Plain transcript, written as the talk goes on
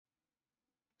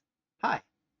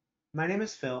My name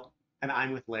is Phil, and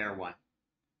I'm with Layer 1.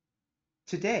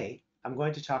 Today, I'm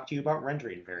going to talk to you about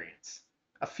rendering variants,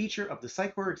 a feature of the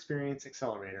Sitecore Experience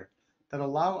Accelerator that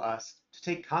allow us to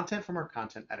take content from our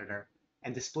content editor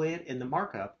and display it in the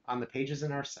markup on the pages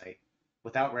in our site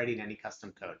without writing any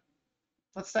custom code.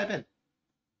 Let's dive in.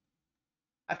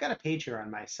 I've got a page here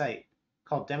on my site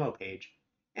called Demo Page,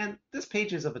 and this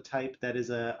page is of a type that is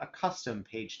a custom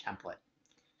page template.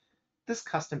 This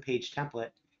custom page template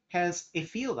has a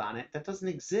field on it that doesn't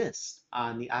exist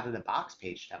on the out-of-the-box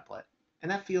page template, and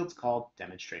that field's called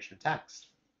demonstration text.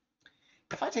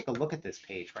 If I take a look at this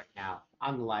page right now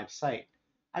on the live site,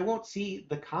 I won't see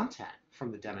the content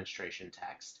from the demonstration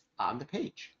text on the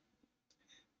page.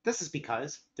 This is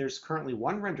because there's currently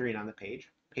one rendering on the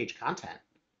page content,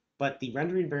 but the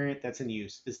rendering variant that's in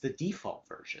use is the default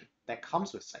version that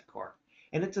comes with Sitecore,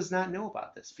 and it does not know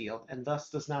about this field and thus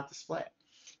does not display it.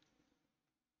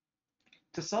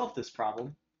 To solve this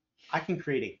problem, I can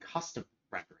create a custom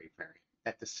rendering variant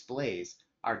that displays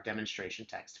our demonstration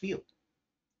text field.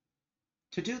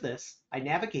 To do this, I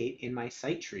navigate in my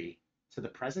site tree to the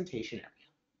presentation area,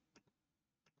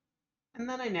 and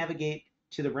then I navigate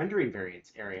to the rendering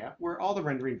variants area where all the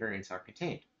rendering variants are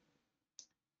contained.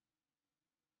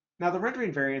 Now the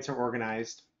rendering variants are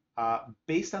organized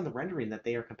based on the rendering that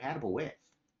they are compatible with.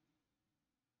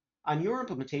 On your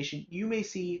implementation, you may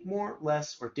see more,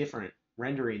 less, or different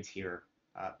renderings here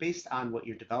based on what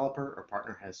your developer or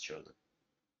partner has chosen.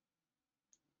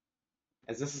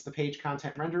 As this is the page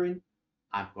content rendering,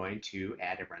 I'm going to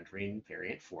add a rendering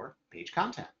variant for page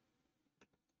content.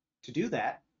 To do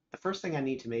that, the first thing I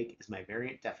need to make is my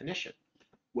variant definition,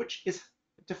 which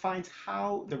defines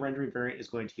how the rendering variant is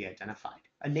going to be identified,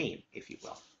 a name, if you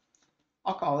will.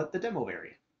 I'll call it the demo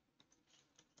variant.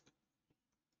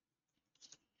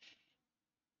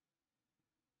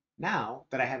 Now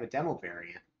that I have a demo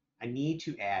variant, I need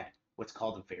to add what's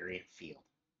called a variant field.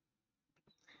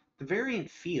 The variant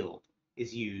field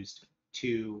is used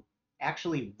to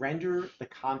actually render the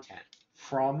content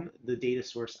from the data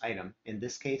source item, in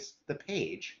this case, the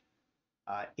page,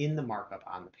 in the markup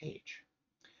on the page.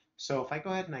 So if I go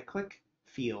ahead and I click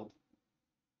field,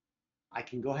 I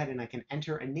can go ahead and I can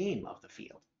enter a name of the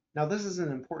field. Now this is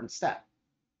an important step.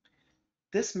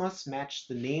 This must match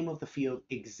the name of the field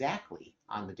exactly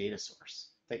on the data source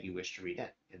that you wish to read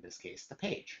in this case, the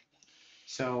page.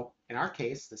 So in our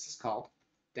case, this is called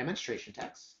demonstration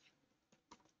text.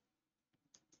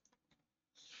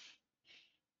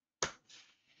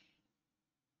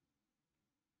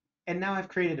 And now I've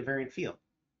created a variant field.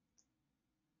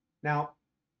 Now,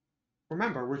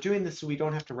 remember, we're doing this so we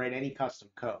don't have to write any custom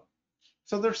code.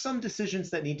 So there's some decisions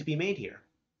that need to be made here,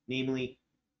 namely,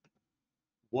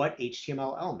 what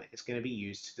HTML element is going to be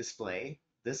used to display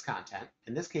this content.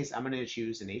 In this case, I'm going to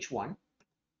choose an H1.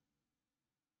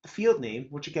 The field name,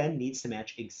 which again needs to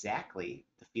match exactly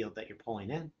the field that you're pulling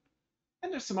in.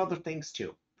 And there's some other things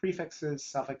too, prefixes,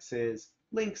 suffixes,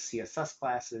 links, CSS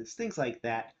classes, things like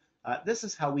that. This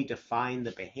is how we define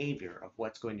the behavior of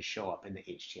what's going to show up in the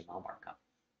HTML markup.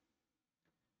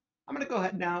 I'm going to go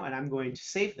ahead now and I'm going to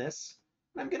save this,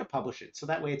 and I'm going to publish it so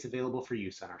that way it's available for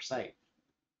use on our site.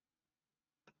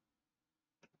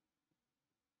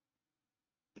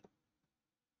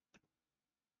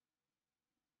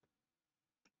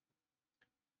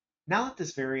 Now that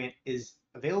this variant is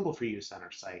available for use on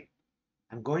our site,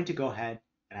 I'm going to go ahead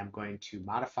and I'm going to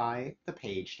modify the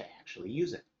page to actually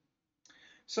use it.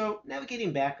 So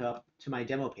navigating back up to my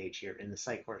demo page here in the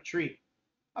Sitecore tree,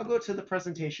 I'll go to the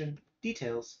presentation,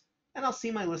 details, and I'll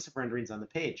see my list of renderings on the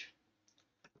page.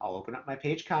 I'll open up my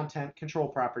page content control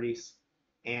properties,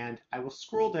 and I will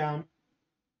scroll down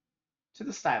to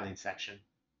the styling section.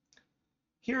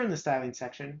 Here in the styling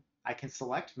section, I can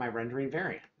select my rendering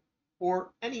variant,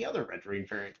 or any other rendering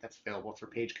variant that's available for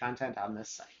page content on this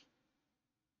site.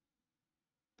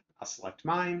 I'll select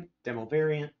mine, demo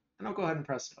variant, and I'll go ahead and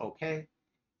press OK,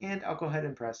 and I'll go ahead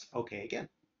and press OK again.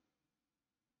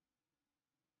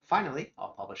 Finally,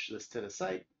 I'll publish this to the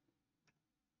site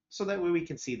so that way we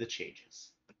can see the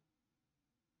changes.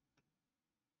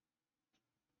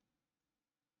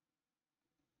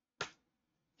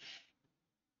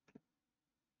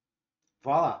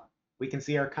 Voila, we can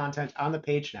see our content on the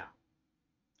page now.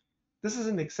 This is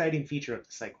an exciting feature of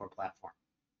the Sitecore platform.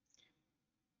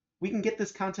 We can get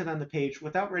this content on the page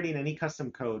without writing any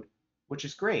custom code, which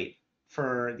is great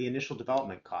for the initial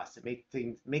development cost. It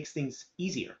makes things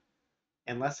easier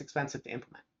and less expensive to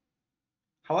implement.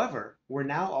 However, we're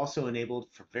now also enabled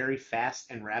for very fast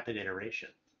and rapid iteration.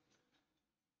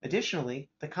 Additionally,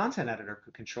 the content editor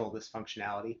could control this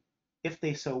functionality if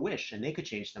they so wish, and they could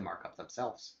change the markup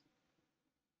themselves.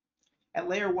 At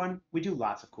Layer 1, we do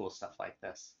lots of cool stuff like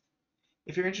this.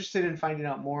 If you're interested in finding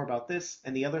out more about this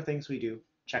and the other things we do,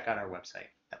 check out our website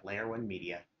at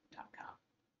layer1media.com.